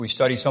We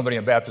study somebody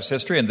in Baptist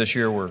history, and this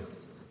year we're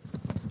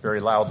very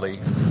loudly,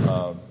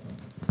 our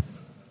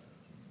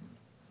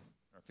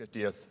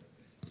 50th,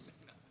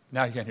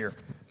 now you can hear,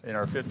 in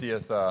our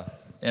 50th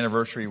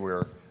anniversary,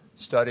 we're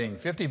studying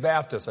 50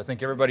 Baptists. I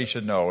think everybody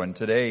should know, and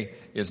today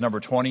is number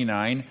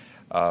 29.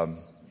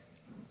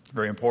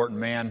 Very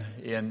important man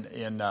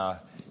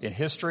in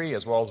history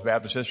as well as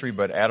Baptist history,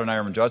 but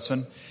Adoniram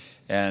Judson.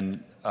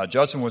 And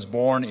Judson was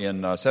born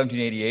in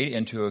 1788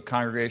 into a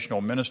congregational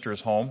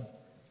minister's home.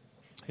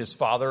 His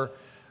father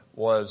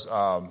was,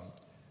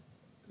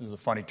 this is a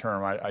funny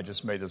term, I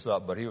just made this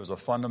up, but he was a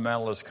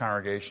fundamentalist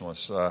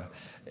congregationalist.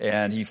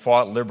 And he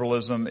fought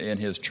liberalism in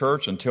his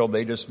church until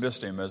they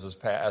dismissed him as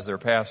their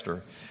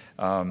pastor.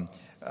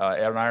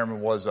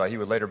 Adoniram was, he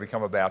would later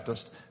become a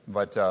Baptist,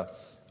 but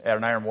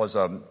Adoniram was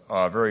a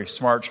very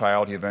smart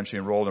child. He eventually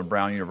enrolled in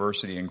Brown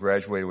University and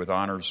graduated with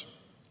honors.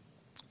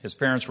 His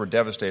parents were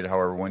devastated,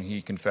 however, when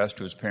he confessed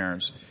to his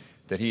parents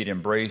that he had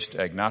embraced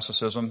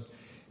agnosticism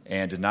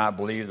and did not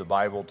believe the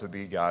Bible to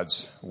be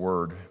God's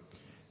Word.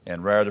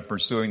 And rather than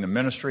pursuing the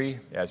ministry,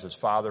 as his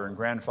father and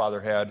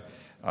grandfather had,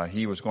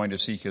 he was going to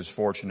seek his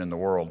fortune in the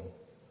world.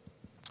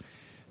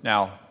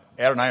 Now,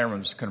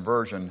 Adoniram's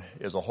conversion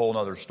is a whole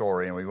other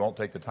story, and we won't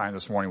take the time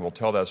this morning. We'll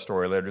tell that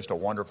story later, just a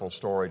wonderful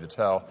story to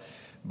tell.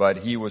 But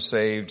he was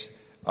saved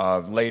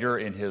later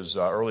in his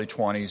early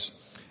 20s,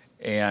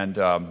 and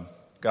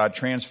God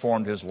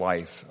transformed his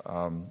life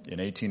in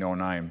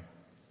 1809.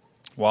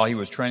 While he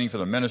was training for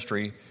the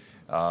ministry,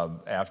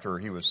 after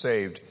he was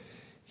saved,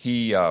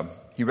 he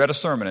read a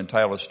sermon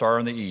entitled "A Star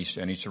in the East,"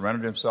 and he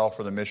surrendered himself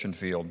for the mission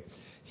field.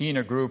 He and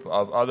a group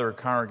of other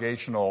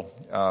congregational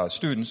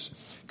students,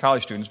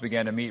 college students,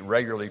 began to meet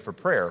regularly for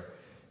prayer.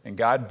 And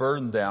God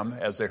burdened them,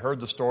 as they heard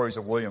the stories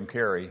of William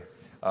Carey,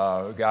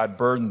 God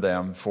burdened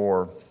them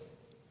for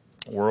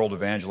world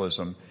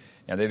evangelism.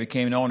 And they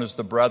became known as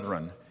the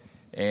Brethren.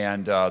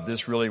 And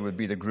this really would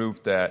be the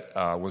group that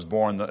was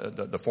born,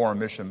 the foreign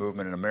mission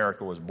movement in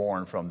America was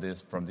born from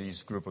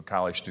these group of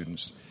college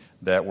students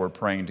that were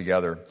praying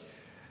together.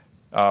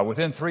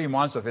 Within 3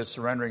 months of his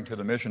surrendering to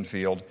the mission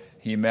field,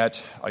 he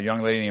met a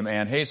young lady named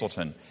Ann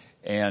Hazelton,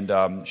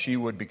 and she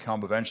would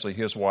become eventually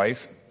his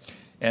wife.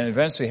 And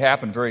events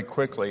happened very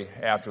quickly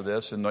after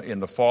this. In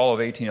the fall of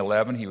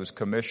 1811, he was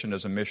commissioned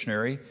as a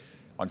missionary.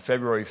 On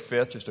February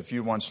 5th, just a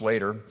few months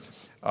later,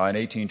 in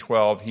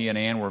 1812, he and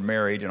Ann were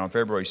married, and on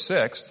February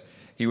 6th,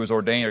 he was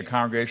ordained a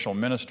congregational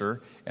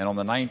minister, and on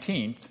the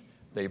 19th,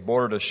 they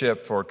boarded a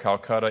ship for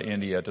Calcutta,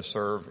 India, to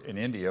serve in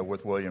India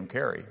with William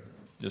Carey.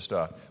 Just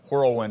a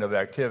whirlwind of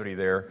activity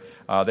there.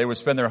 They would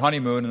spend their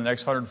honeymoon in the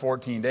next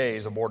 114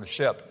 days aboard a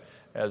ship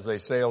as they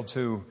sailed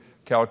to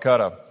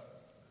Calcutta.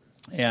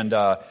 And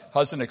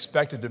Hudson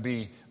expected to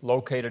be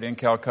located in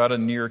Calcutta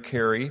near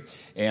Carey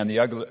and the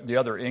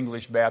other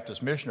English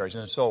Baptist missionaries.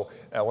 And so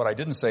what I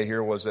didn't say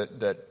here was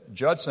that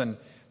Judson,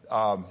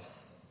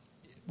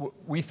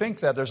 we think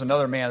that there's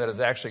another man that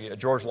is actually,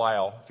 George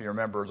Liele, if you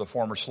remember, is a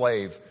former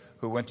slave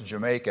who went to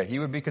Jamaica. He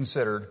would be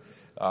considered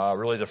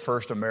really the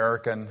first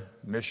American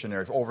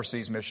missionary,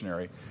 overseas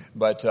missionary.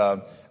 But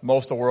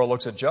most of the world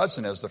looks at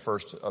Judson as the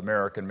first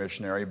American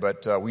missionary,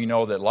 but we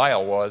know that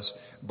Liele was.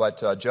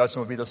 But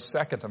Judson would be the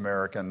second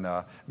American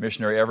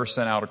missionary ever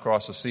sent out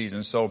across the seas.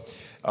 And so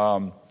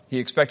he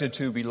expected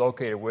to be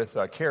located with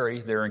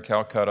Carey there in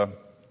Calcutta.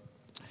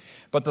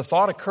 But the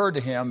thought occurred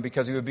to him,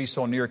 because he would be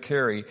so near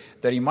Carey,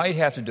 that he might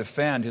have to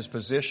defend his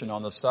position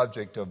on the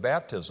subject of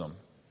baptism.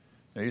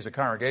 Now, he's a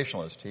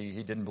Congregationalist.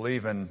 He didn't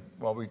believe in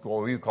what we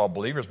would call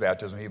believer's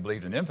baptism. He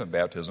believed in infant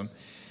baptism.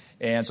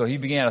 And so he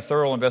began a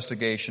thorough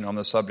investigation on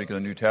the subject of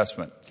the New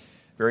Testament.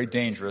 Very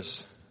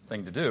dangerous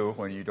thing to do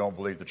when you don't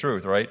believe the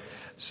truth, right?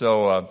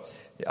 So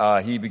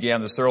he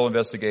began this thorough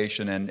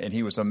investigation, and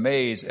he was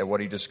amazed at what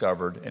he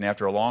discovered. And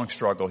after a long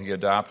struggle, he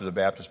adopted the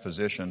Baptist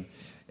position.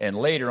 And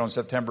later, on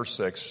September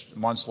 6th,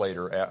 months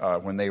later,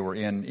 when they were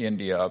in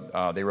India,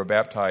 they were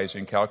baptized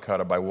in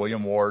Calcutta by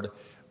William Ward,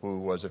 who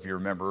was, if you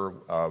remember,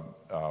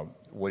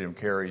 William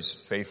Carey's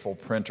faithful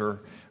printer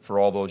for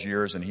all those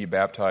years, and he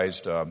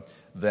baptized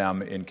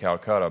them in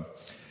Calcutta.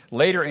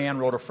 Later, Ann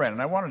wrote a friend,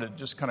 and I wanted to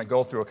just kind of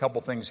go through a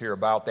couple things here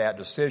about that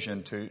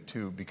decision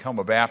to become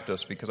a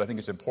Baptist, because I think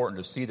it's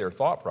important to see their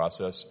thought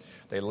process.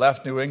 They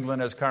left New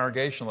England as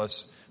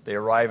Congregationalists. They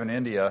arrive in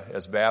India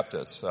as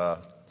Baptists.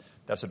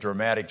 That's a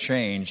dramatic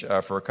change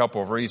for a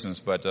couple of reasons,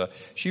 but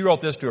she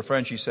wrote this to a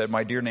friend. She said,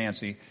 "My dear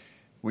Nancy,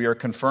 we are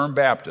confirmed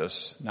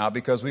Baptists, not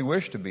because we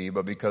wish to be,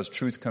 but because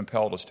truth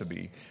compelled us to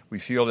be. We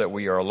feel that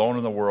we are alone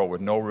in the world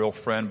with no real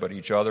friend but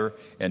each other,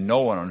 and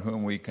no one on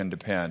whom we can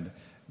depend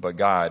but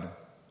God."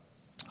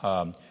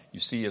 You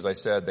see, as I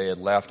said, they had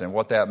left, and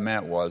what that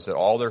meant was that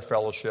all their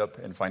fellowship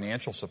and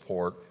financial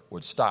support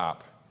would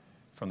stop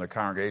from the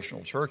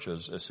congregational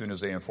churches as soon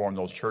as they informed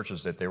those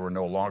churches that they were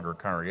no longer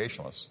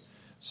Congregationalists.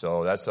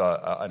 So that's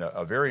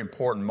a very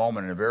important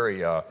moment and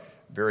a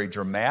very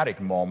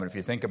dramatic moment if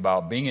you think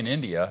about being in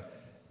India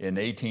in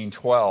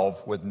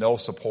 1812 with no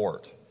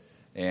support.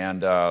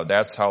 And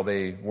that's how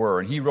they were.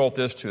 And he wrote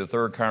this to the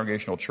Third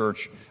Congregational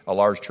Church, a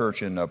large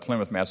church in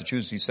Plymouth,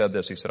 Massachusetts. He said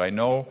this. He said, "I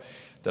know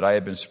that I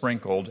had been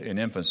sprinkled in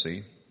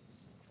infancy,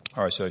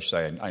 or so I should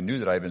say, I knew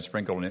that I had been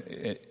sprinkled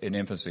in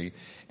infancy,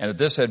 and that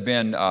this had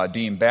been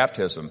deemed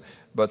baptism.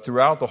 But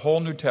throughout the whole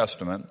New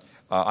Testament,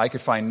 I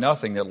could find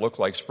nothing that looked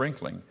like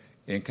sprinkling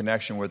in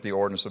connection with the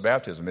ordinance of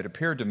baptism. It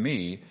appeared to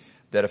me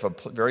that if a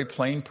very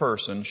plain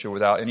person should,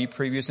 without any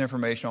previous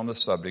information on the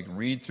subject,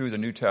 read through the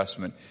New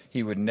Testament,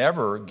 he would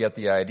never get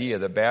the idea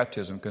that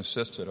baptism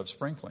consisted of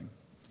sprinkling.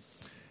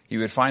 He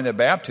would find that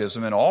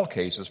baptism, in all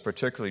cases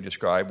particularly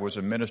described, was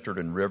administered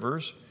in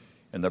rivers,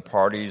 and the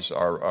parties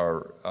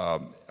are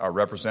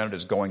represented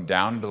as going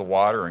down into the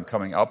water and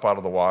coming up out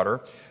of the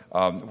water,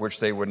 which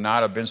they would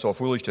not have been so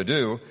foolish to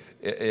do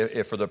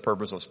if for the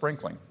purpose of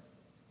sprinkling.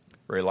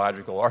 Very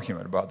logical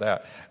argument about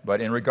that.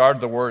 But in regard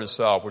to the word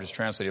itself, which is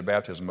translated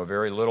baptism, a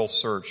very little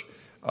search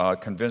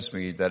convinced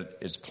me that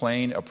its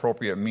plain,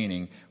 appropriate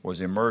meaning was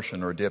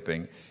immersion or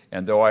dipping.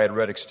 And though I had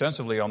read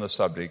extensively on the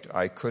subject,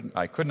 I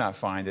could not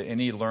find that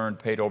any learned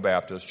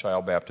Paedo-Baptist,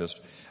 child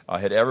Baptist,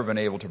 had ever been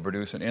able to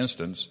produce an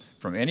instance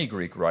from any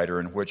Greek writer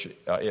in which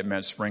it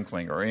meant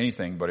sprinkling or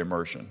anything but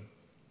immersion.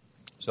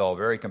 So a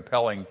very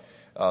compelling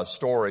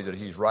story that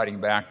he's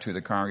writing back to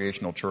the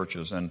congregational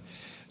churches. And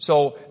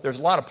so there's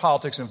a lot of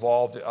politics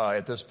involved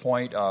at this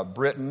point.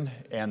 Britain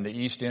and the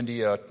East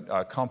India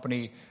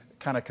Company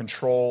kind of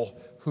control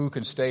who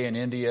can stay in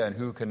India and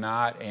who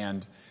cannot.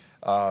 And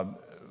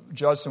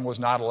Judson was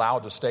not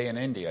allowed to stay in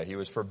India. He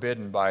was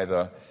forbidden by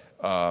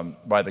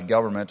the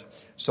government.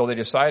 So they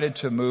decided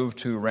to move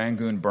to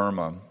Rangoon,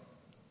 Burma.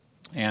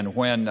 And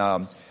when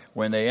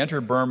they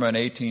entered Burma in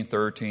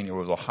 1813, it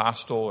was a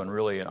hostile and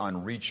really an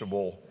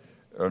unreachable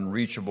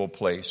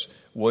place.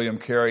 William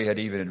Carey had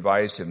even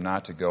advised him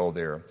not to go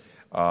there.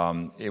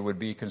 It would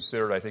be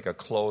considered, I think, a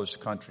closed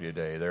country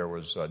today. There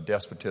was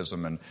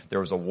despotism, and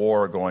there was a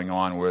war going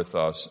on with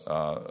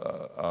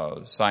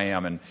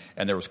Siam, and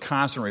there was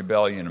constant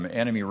rebellion and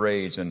enemy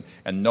raids, and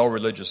no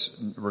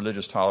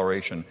religious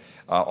toleration.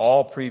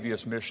 All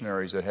previous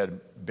missionaries that had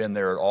been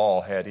there at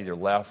all had either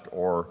left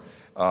or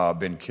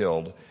been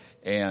killed,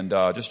 and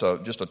just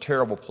a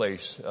terrible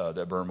place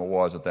that Burma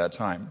was at that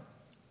time.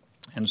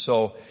 And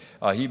so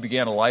he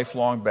began a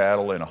lifelong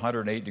battle in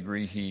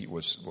 108-degree heat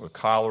with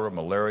cholera,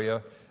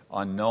 malaria,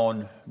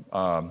 unknown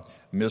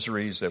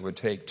miseries that would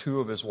take 2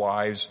 of his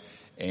wives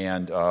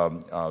and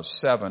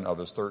 7 of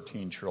his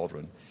 13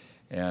 children.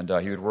 And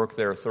he would work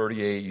there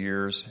 38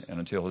 years and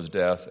until his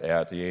death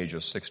at the age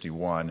of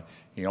 61.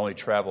 He only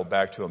traveled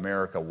back to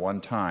America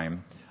one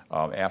time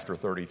after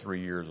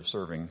 33 years of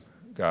serving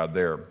God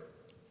there.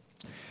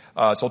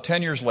 So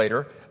 10 years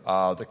later,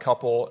 the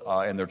couple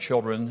and their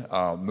children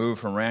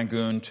moved from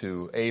Rangoon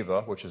to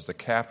Ava, which is the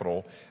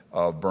capital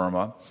of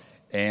Burma.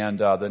 And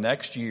the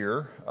next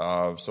year,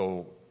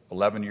 so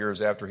 11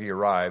 years after he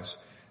arrives,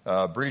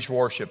 British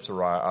warships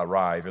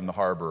arrive in the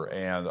harbor,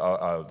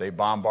 and they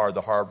bombard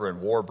the harbor,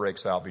 and war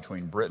breaks out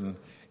between Britain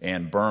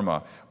and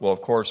Burma. Well,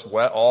 of course,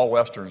 all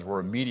Westerns were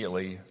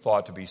immediately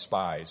thought to be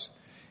spies.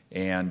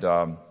 And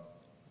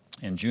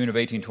in June of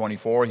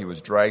 1824, he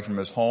was dragged from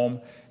his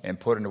home and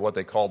put into what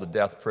they call the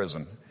death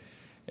prison.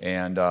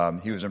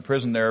 And he was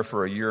imprisoned there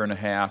for 1.5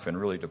 years in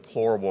really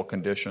deplorable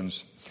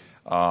conditions,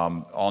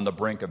 on the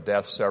brink of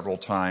death several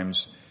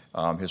times.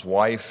 His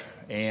wife,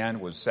 Anne,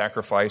 would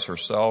sacrifice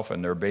herself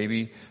and their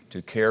baby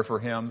to care for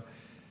him.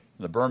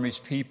 The Burmese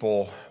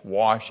people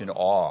watched in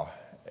awe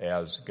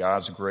as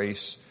God's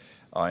grace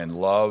and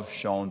love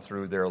shone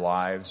through their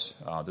lives.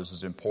 This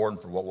is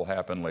important for what will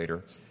happen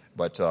later.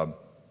 But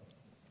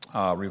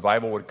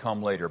revival would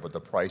come later, but the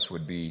price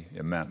would be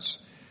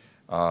immense.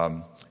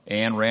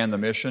 Anne ran the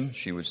mission.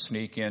 She would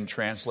sneak in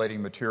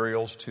translating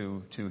materials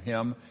to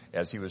him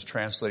as he was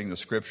translating the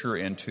scripture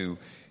into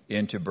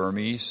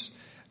Burmese.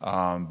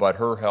 But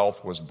her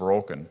health was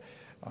broken.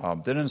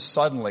 Then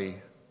suddenly,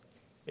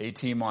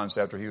 18 months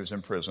after he was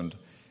imprisoned,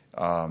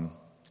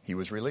 he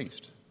was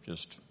released.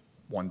 Just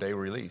one day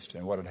released.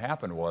 And what had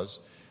happened was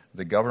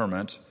the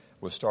government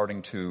was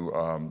starting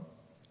to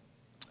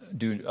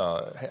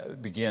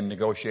begin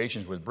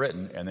negotiations with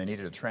Britain, and they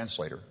needed a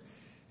translator.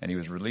 And he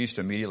was released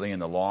immediately,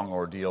 and the long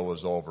ordeal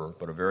was over.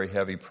 But a very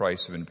heavy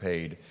price had been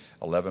paid.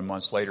 11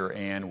 months later,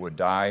 Anne would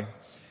die.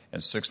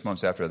 And 6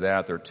 months after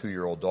that, their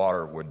 2-year-old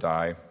daughter would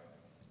die.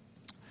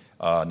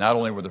 Not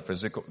only were the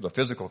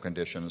physical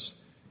conditions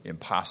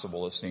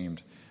impossible, it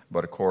seemed,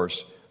 but of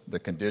course, the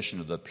condition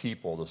of the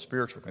people, the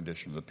spiritual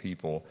condition of the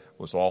people,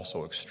 was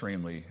also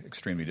extremely,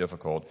 extremely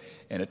difficult.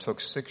 And it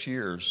took 6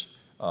 years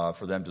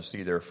for them to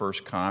see their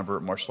first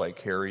convert, much like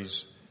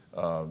Carey's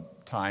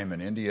time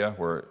in India,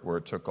 where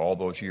it took all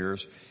those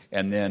years.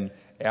 And then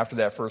after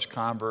that first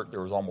convert,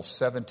 there was almost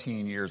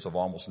 17 years of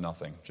almost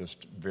nothing,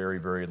 just very,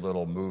 very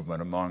little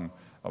movement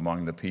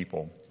among the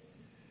people.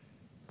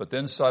 But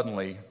then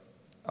suddenly,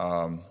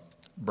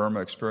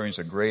 Burma experienced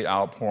a great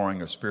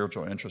outpouring of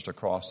spiritual interest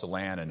across the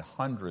land, and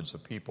hundreds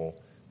of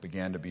people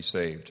began to be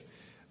saved.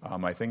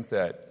 I think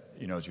that,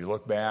 as you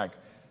look back,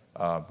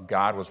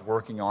 God was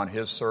working on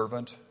his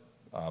servant,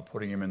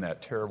 putting him in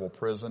that terrible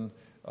prison.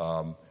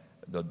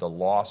 The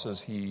losses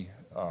he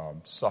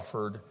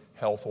suffered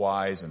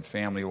health-wise and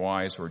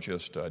family-wise were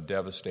just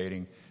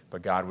devastating.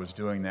 But God was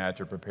doing that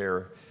to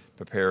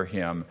prepare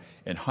him,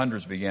 and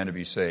hundreds began to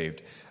be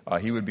saved.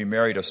 He would be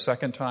married a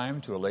second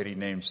time to a lady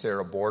named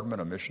Sarah Boardman,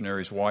 a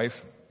missionary's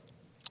wife.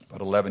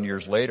 But 11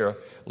 years later,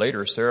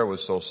 Sarah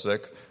was so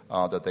sick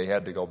that they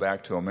had to go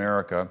back to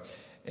America.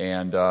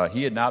 And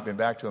he had not been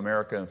back to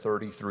America in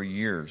 33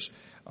 years.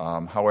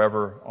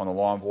 However, on the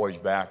long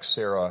voyage back,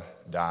 Sarah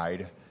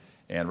died.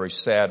 And a very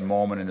sad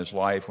moment in his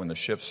life when the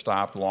ship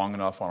stopped long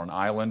enough on an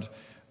island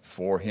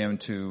for him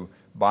to,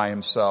 by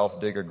himself,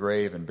 dig a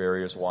grave and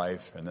bury his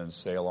wife and then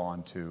sail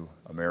on to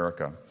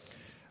America.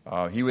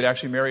 He would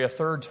actually marry a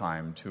third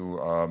time to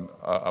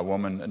a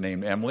woman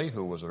named Emily,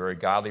 who was a very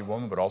godly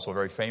woman, but also a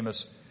very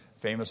famous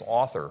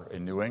author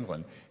in New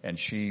England. And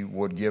she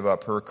would give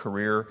up her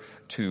career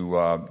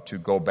to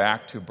go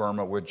back to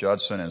Burma with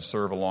Judson and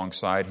serve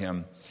alongside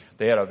him.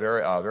 They had a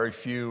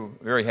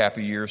very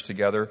happy years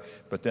together,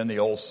 but then the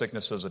old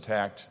sicknesses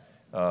attacked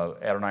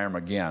Adoniram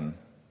again.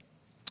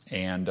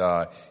 And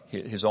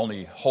his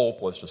only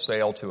hope was to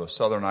sail to a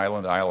southern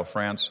island, the Isle of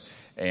France,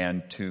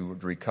 and to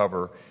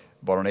recover.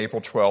 But on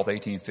April 12,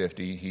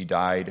 1850, he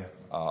died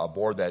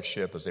aboard that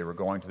ship as they were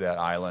going to that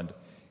island,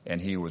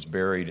 and he was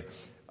buried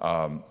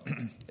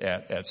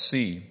at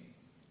sea.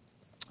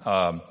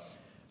 10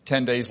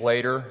 days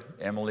later,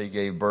 Emily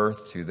gave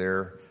birth to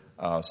their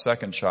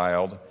second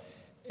child,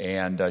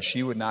 and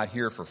she would not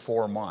hear for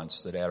 4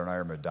 months that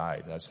Adoniram had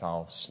died. That's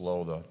how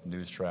slow the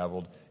news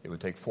traveled. It would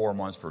take 4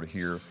 months for her to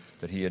hear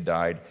that he had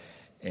died.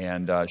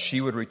 And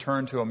she would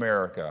return to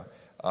America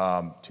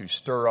to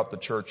stir up the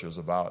churches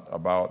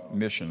about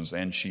missions,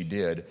 and she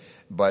did.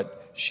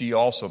 But she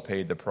also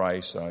paid the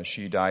price.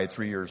 She died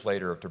 3 years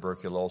later of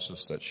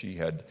tuberculosis that she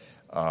had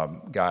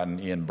gotten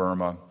in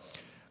Burma.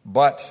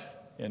 But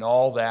in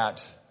all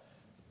that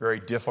very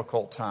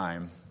difficult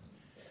time,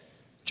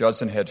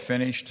 Judson had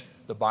finished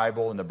the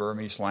Bible in the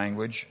Burmese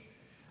language.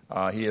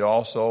 He had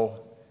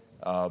also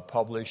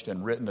published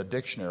and written a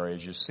dictionary.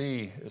 As you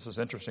see, this is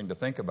interesting to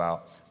think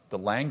about. The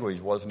language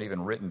wasn't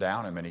even written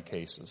down in many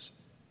cases.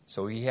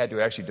 So he had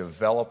to actually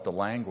develop the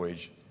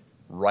language,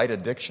 write a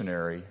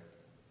dictionary,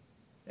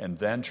 and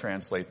then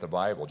translate the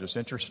Bible. Just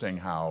interesting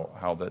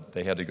how that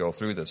they had to go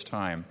through this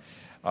time.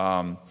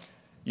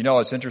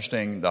 It's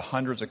interesting, the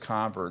hundreds of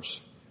converts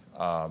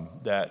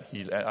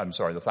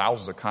the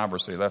thousands of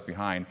converts that he left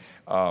behind,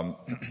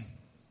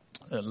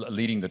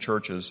 leading the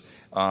churches.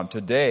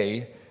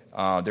 Today,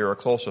 there are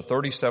close to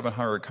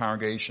 3,700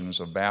 congregations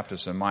of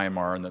Baptists in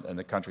Myanmar, and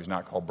the country is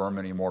not called Burma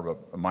anymore,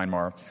 but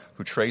Myanmar,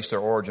 who trace their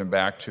origin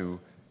back to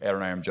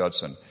Adoniram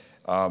Judson.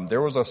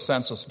 There was a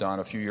census done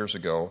a few years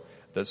ago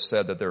that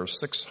said that there are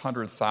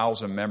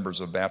 600,000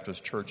 members of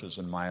Baptist churches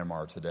in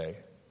Myanmar today.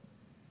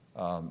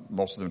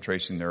 Most of them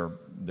tracing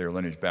their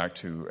lineage back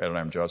to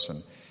Adoniram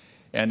Judson.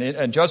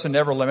 And Judson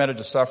never lamented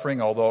to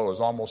suffering, although it was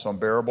almost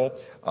unbearable.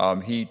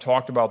 He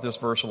talked about this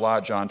verse a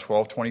lot, John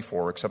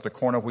 12:24, except a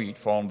corn of wheat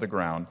fall into the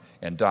ground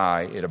and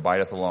die, it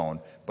abideth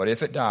alone. But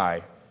if it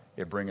die,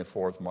 it bringeth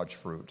forth much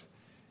fruit.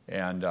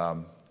 And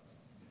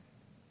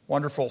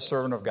wonderful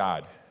servant of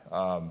God,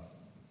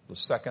 the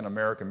second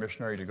American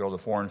missionary to go to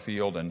the foreign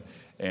field,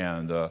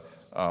 and the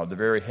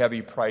very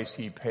heavy price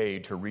he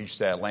paid to reach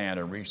that land,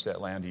 and reach that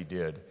land he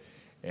did.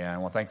 And I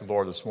want to thank the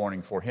Lord this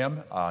morning for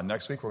him.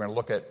 Next week we're going to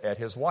look at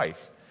his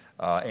wife,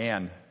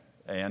 Ann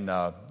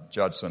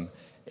Judson,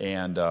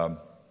 and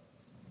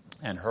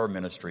her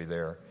ministry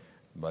there.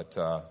 But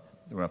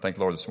we want to thank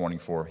the Lord this morning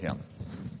for him.